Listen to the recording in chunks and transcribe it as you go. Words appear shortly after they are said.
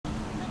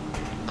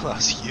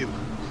Plus you.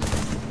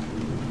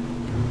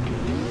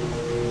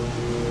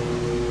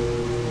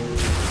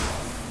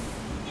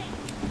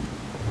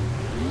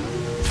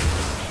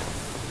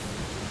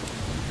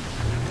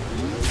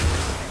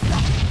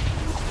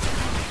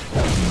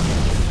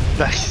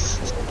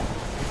 Nice.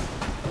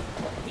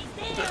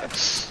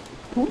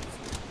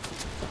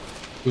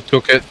 Who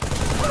took it?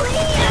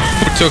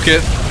 Who took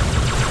it?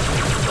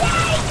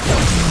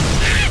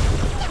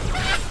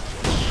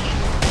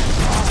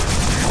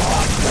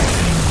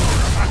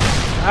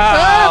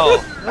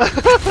 Ow! I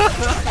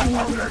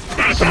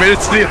made it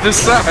to the other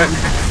side.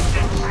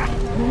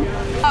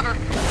 Cover.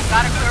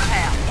 Got a clear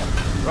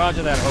path.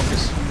 Roger that,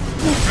 Hocus.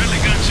 Friendly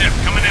gunship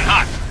coming in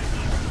hot.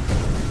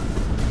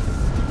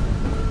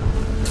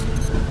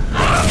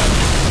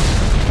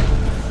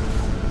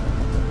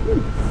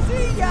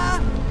 See ya!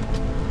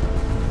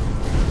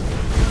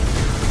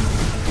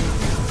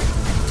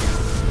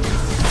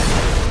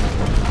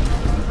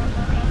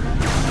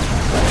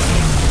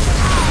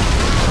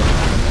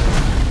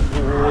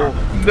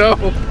 No.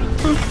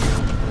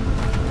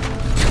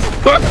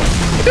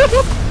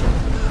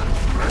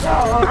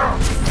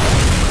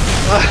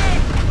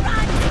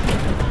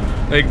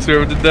 Thanks,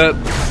 whoever did that.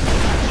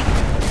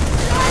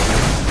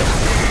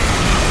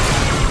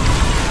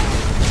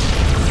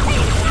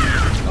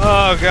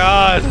 Oh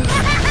god!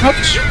 How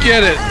did you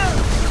get it?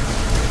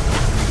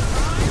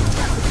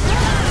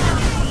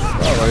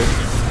 Alright.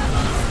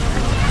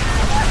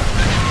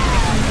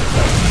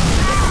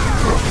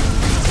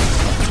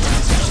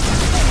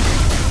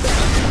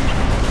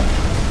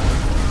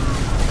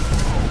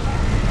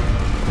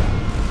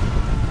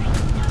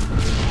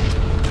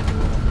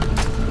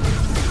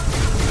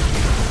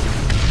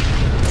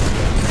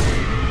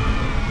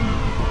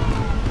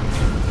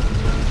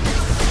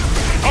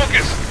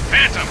 Focus!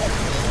 Phantom!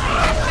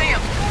 See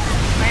him.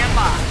 Stand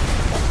by.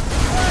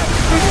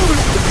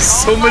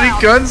 So many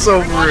guns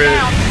over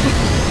it.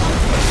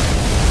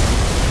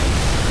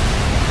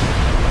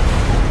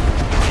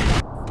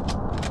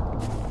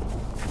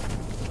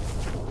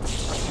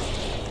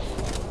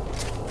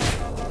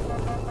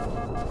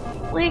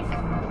 Like,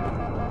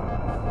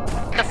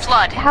 The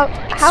flood. how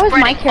is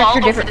my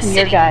character different from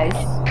your guys?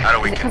 How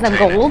do we Is it because I'm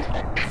contain it? gold?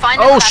 Find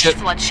the Oh, crashed shit.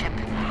 flood ship.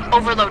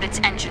 Overload its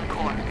engine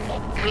core.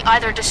 We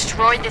either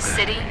destroy this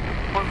city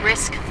or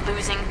risk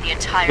losing the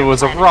entire It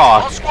was a planet.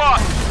 rock. All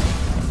squad!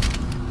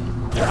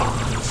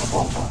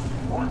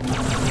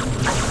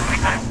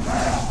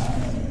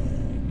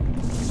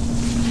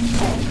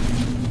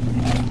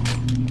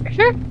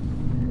 Sure.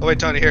 Oh wait,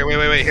 Tony, here,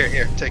 wait,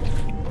 here, take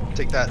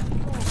that.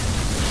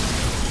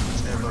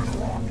 Stand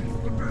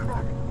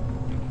by.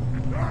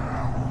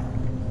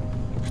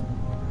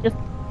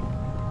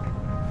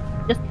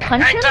 Just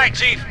punch Hang him? tight,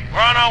 Chief. We're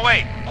on our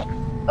way.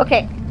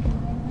 Okay.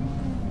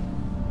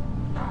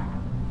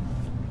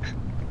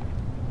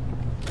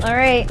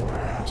 Alright.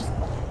 Just...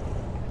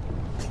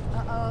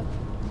 Uh-oh.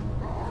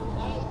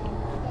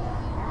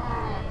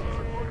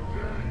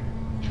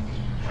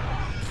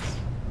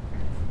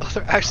 Oh,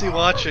 they're actually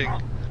watching.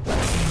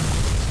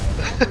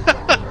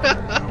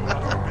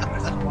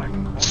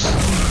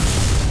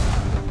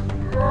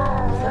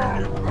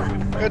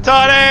 Good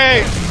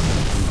Tony!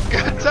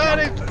 Good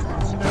Tony!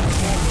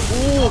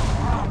 Ooh!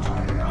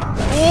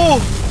 Ooh!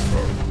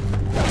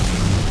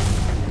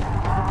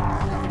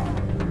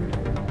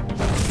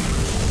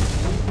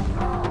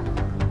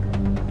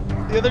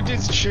 The other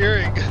dude's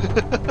cheering.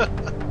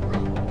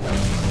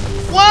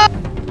 What?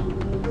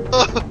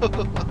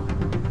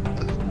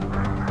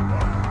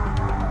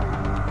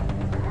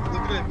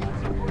 Look at him.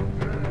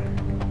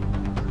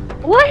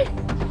 What?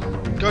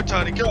 Go,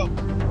 Tony, go!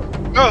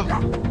 Go!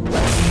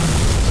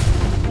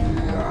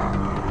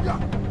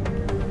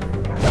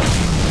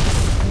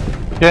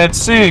 Can't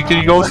see.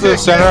 Can you go to the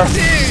center?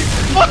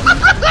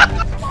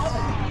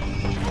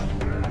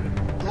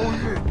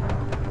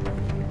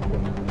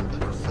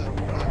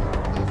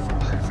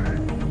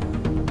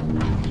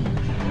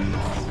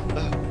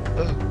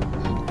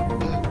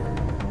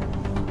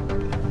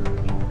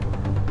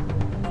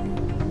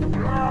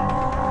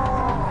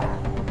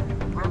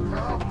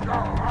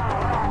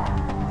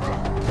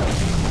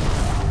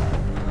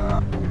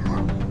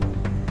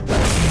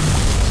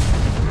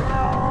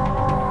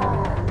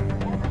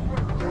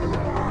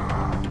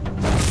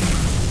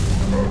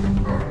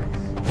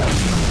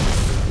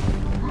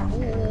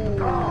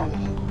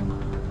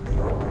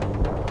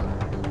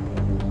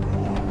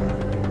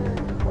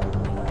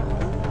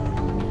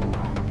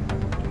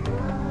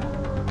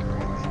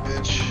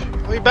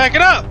 Bitch. Why you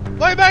backing up?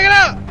 Why you backing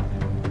up?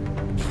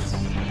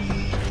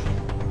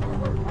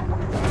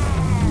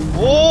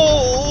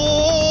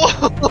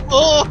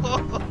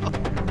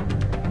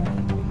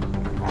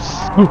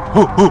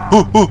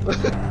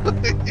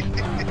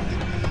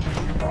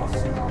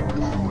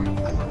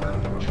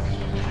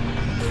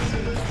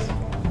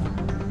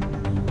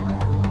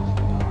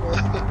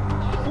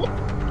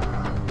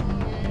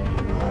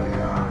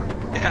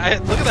 Yeah,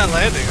 look at that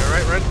landing,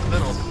 right in the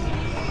middle.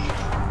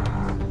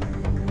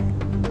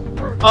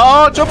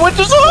 Oh, jump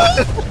windows!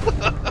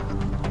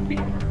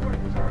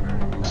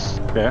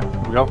 Okay,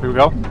 here we go, here we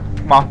go.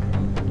 Come Come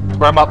on.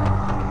 Square him up.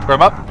 Square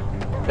him up.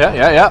 Yeah,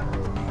 yeah, yeah.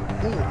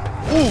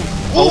 Ooh,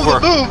 Over.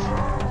 the move!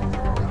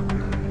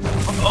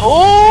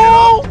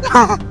 Oh!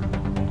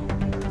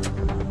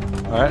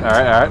 Alright,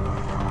 alright, alright.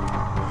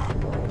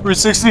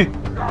 360!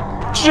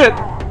 Shit!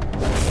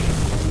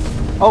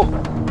 Oh!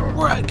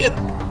 Right, get.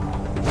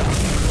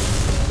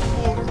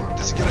 Oh,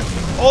 does he get it?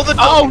 Oh, the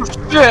Oh,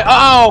 shit!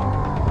 Ow!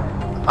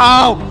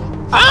 Ow!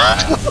 Ah!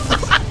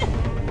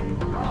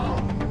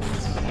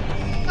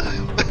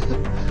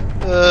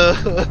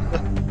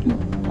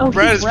 Oh,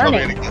 Brad he's is probably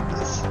running. gonna get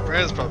this.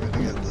 Brad is probably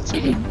gonna get this.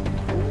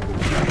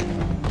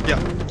 Yeah,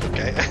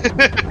 okay.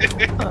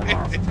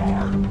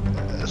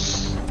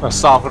 I'm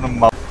soften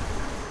him up.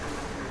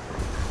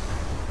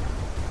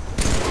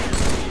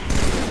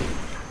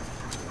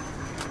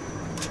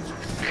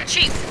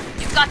 Chief,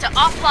 you've got to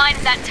offline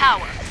that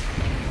tower.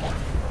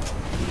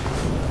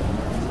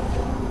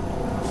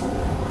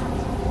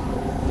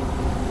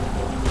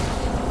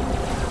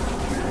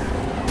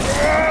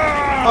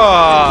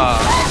 Ah!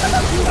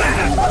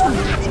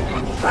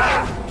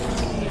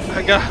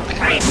 I got.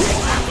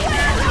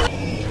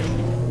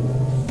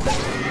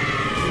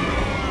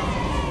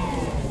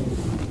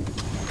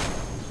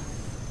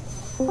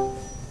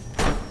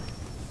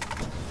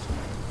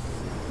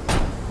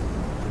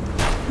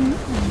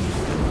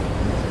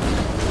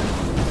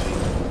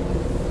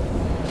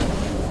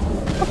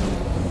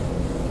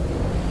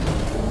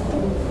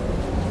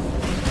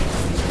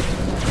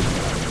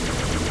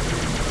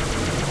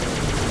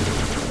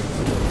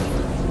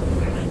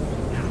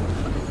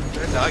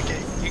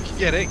 Okay, you can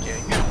get it,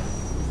 can't you?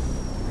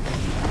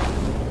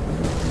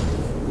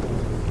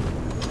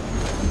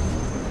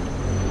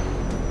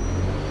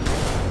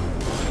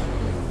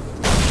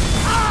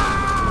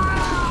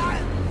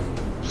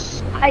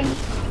 I.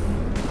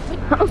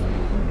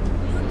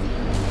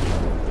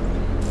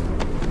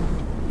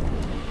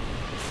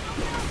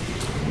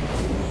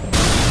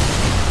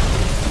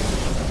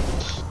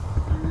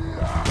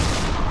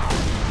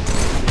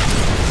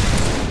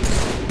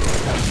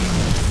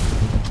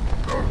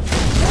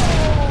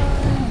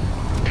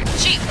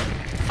 Chief,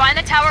 find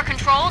the tower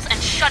controls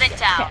and shut it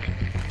down.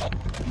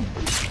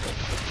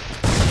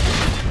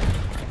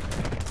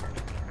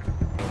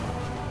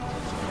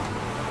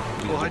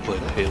 Well, I Play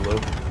do that. Halo.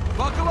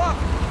 Buckle up!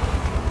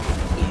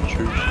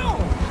 Losers.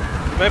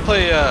 You might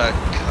play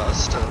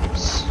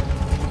customs.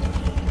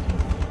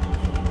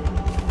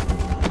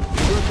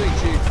 Good thing,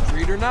 Chief.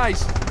 Treat her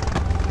nice.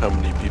 How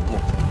many people?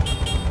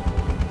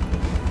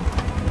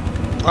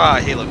 Ah,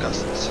 Halo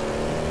customs.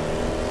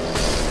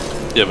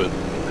 Yeah, but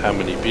how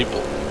many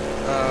people? 4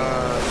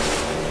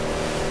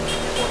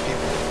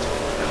 people.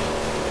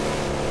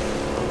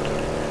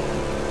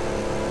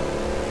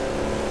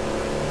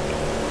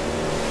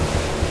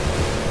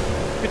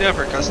 Be down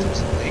for customs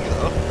in the league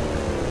though.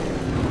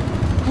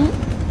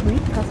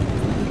 Wait, customs.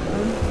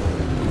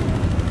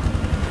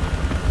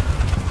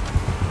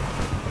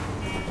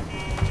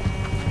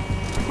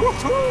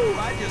 Woohoo! I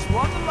just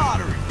won the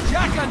lottery.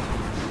 Jackin'!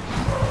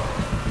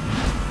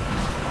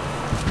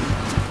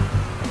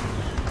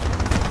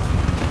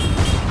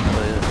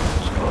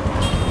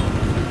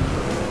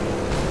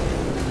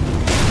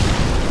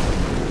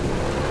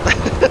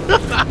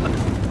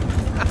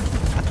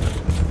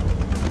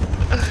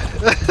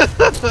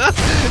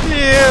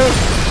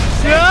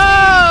 No!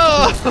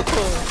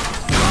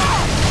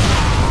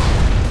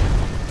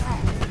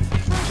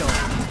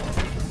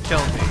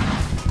 Kill me.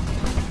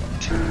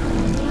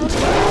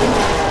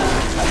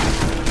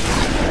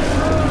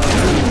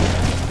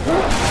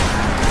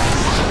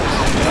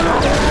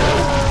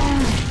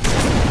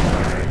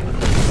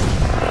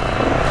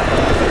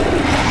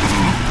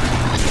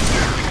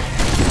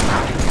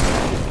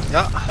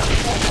 Yeah.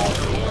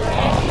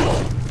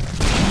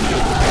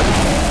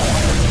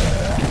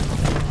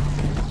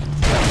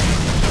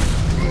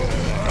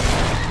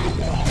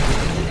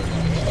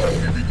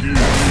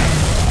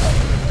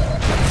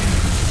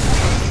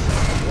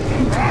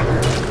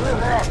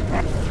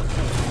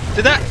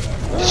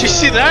 Did you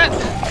see that?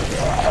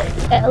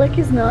 Alec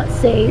is not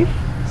safe.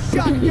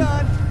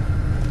 Shotgun!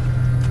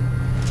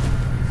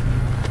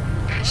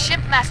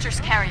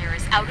 Shipmaster's carrier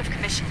is out of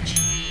commission, Chief.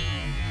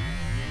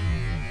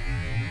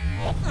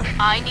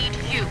 I need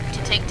you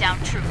to take down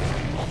Truth.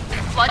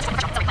 Flood.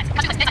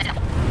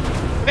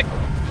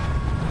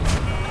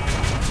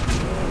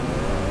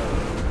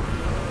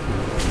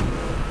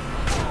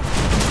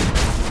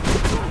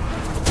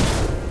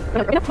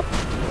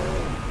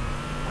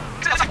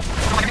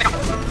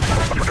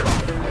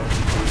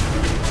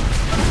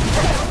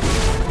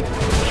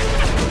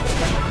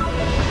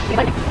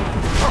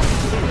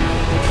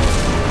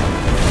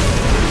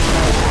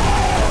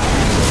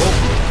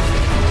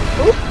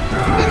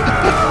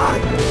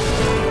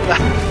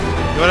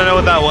 You wanna know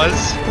what that was?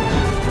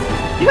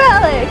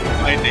 Alec!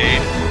 My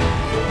name.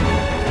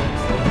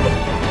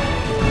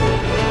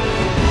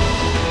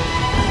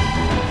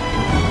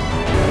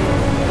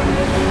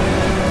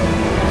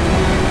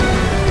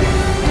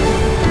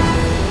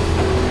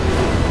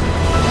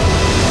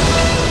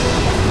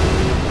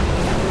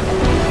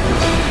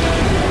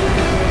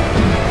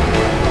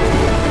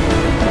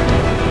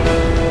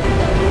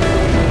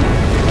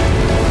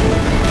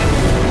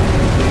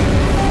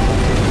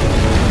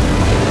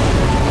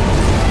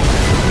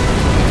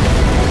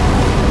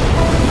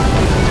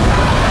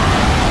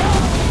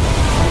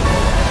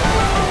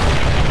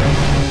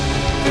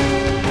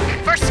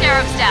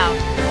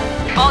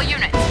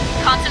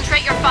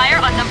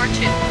 on number 2.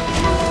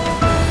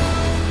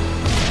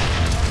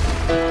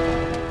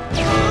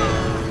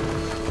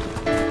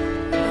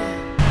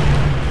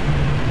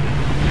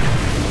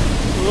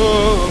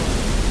 Whoa.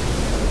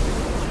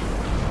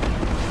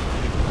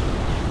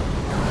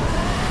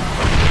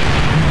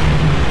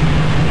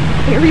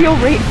 Aerial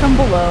raid from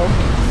below.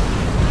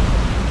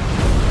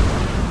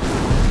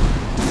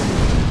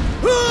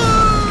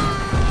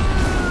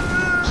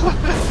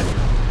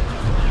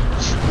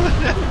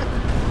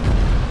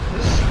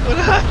 What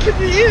happened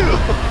to you?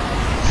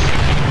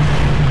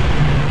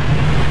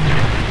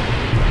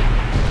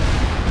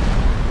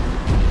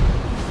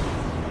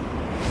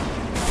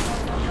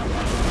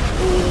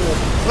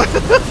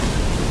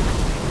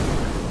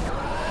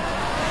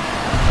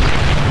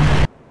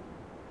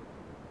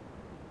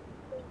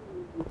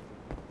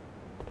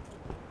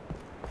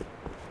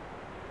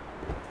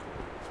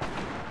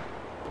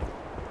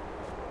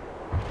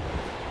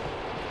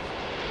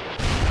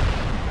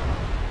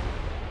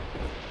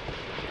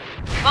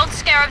 Both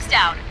scarabs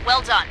down.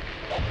 Well done.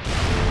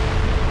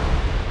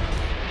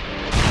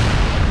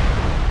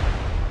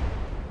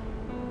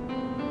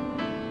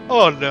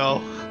 Oh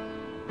no.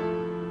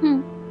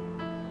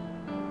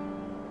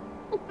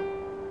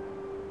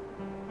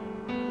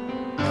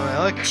 Oh, I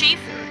like it. Chief,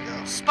 There we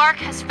go. Spark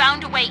has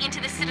found a way into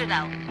the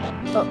Citadel.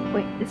 Oh,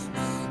 wait, this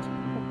is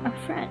a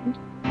friend.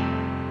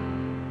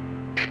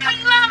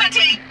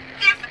 Calamity!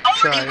 If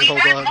Try, only we hold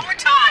had on. more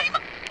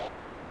time!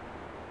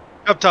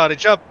 Jump, Toddy,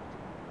 jump!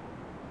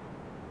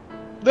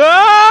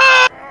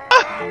 No!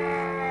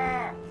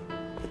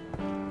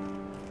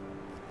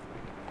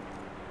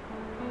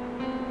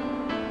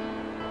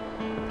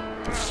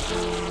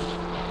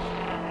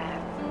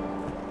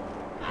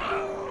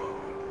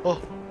 Oh.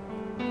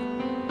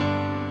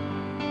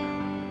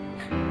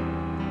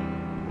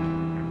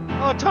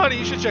 Oh, Toddy,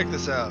 you should check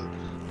this out.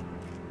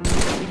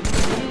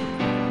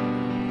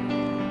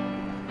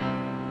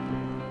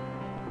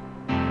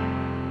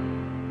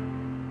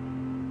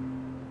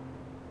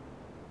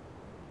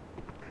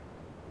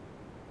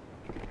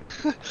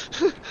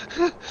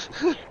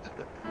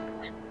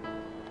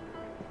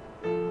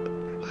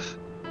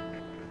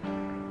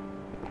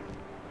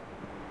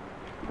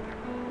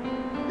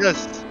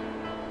 Yes.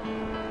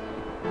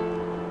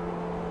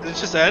 Did it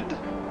just end?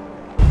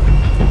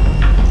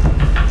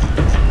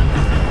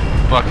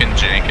 Fucking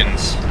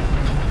Jenkins.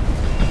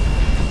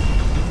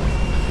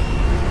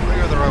 Am I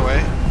going the wrong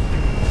way?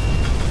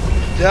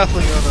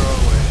 Definitely going the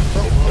wrong way.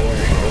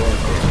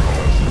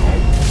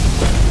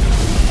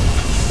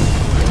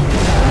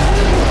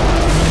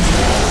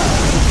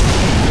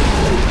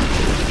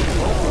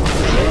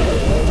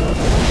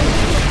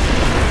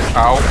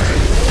 Ow.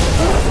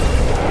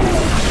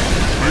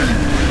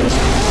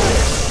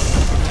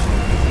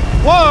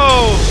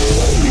 Whoa!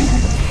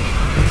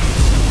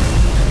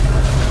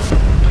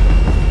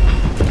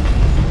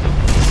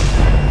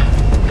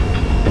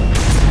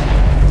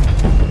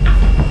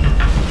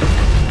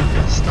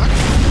 Stuck.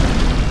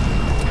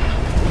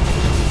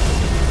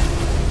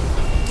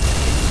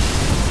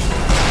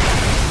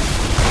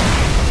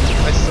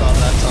 I saw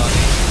that,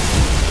 Tony.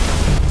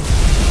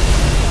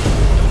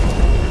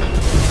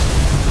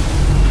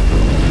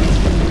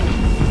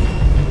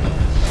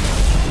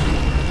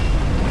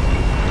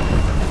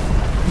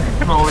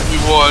 There can only be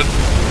one.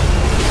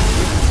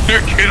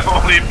 There can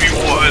only be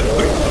one.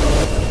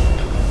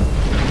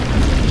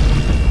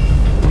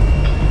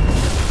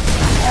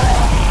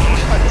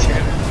 God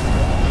damn it.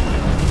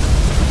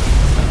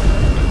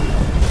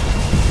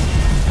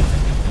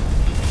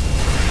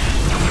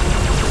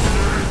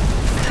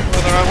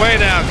 We're the wrong way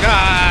now,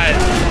 God!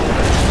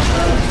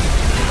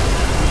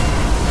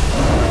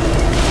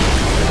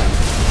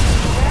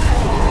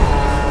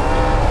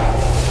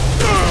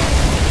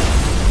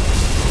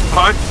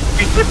 Fuck.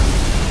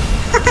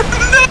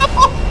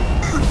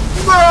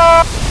 No!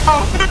 No!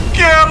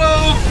 Get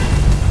him!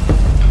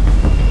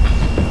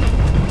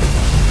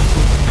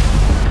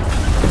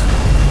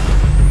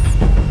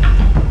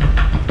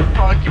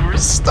 Fuck, you were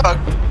stuck.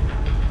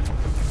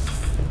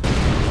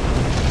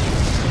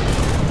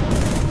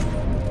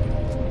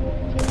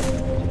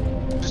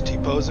 Just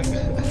T-posing.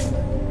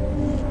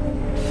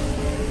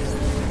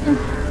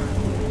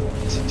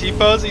 Is he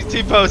T-posing? He's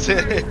T-posing.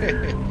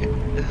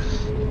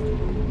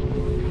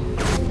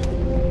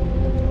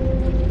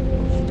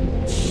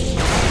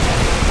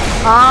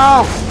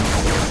 Oh!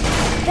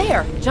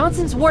 There!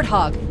 Johnson's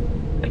Warthog.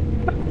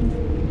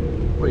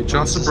 Wait,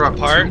 Johnson brought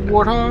Part? two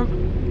Warthog?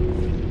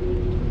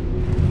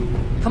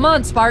 Come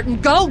on,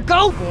 Spartan, go,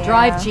 go!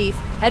 Drive, Chief.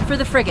 Head for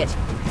the frigate.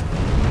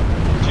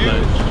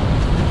 Dude.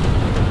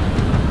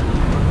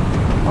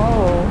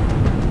 Oh.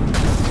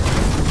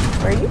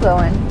 Where are you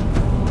going?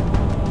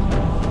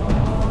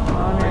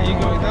 Where are you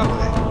going that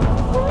way?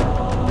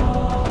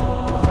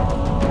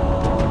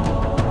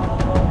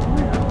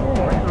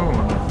 What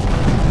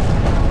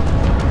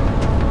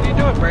are you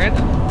doing,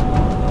 Brandon?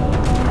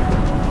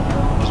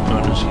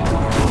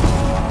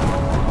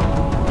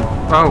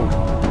 Oh.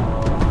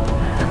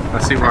 I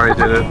see why he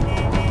did it. I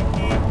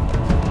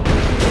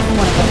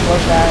want to go so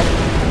bad.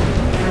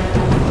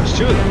 There's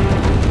two of them.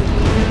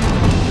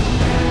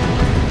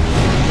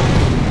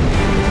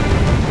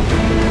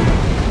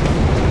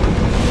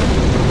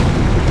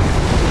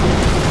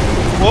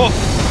 Whoa!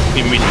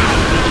 Immediately.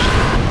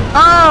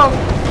 Oh!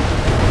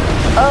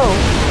 Oh.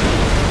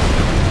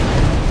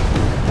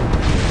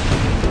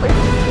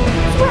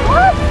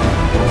 What?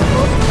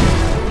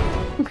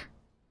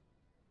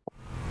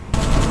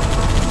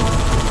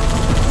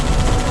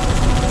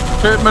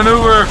 Pit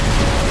maneuver.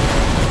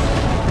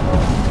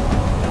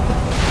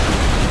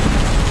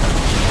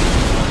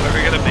 Are we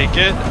gonna make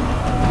it?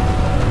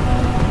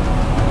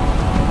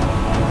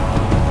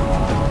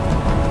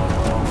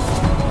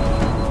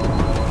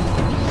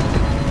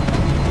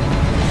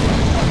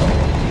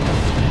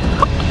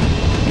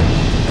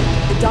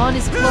 The dawn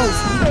is close.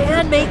 We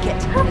can make it,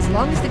 as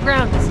long as the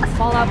ground doesn't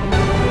fall out beneath.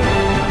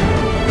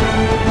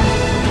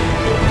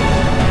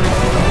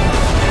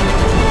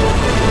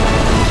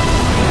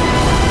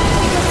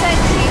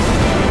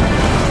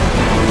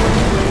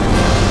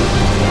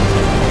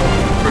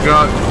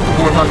 Forgot.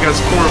 Warhawk has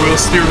 4-wheel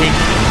steering.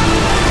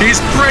 He's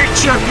brake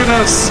checking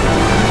us!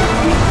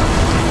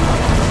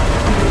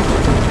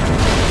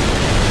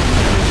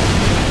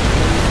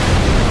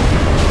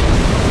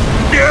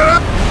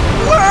 Get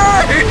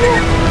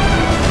away!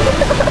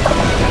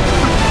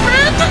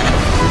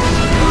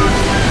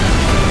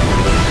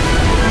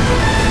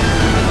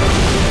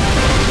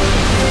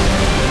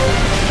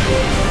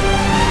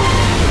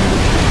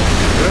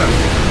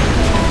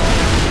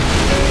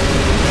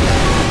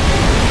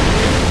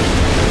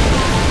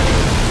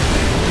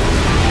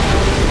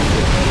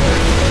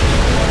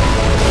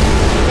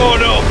 Oh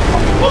no!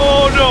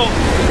 Oh no!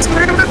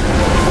 Save it!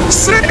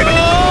 Save it!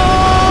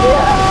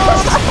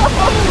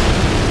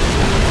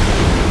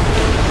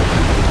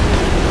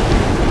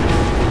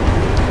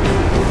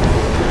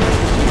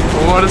 I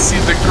want to see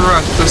the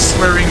grunt, the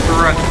swearing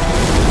grunt.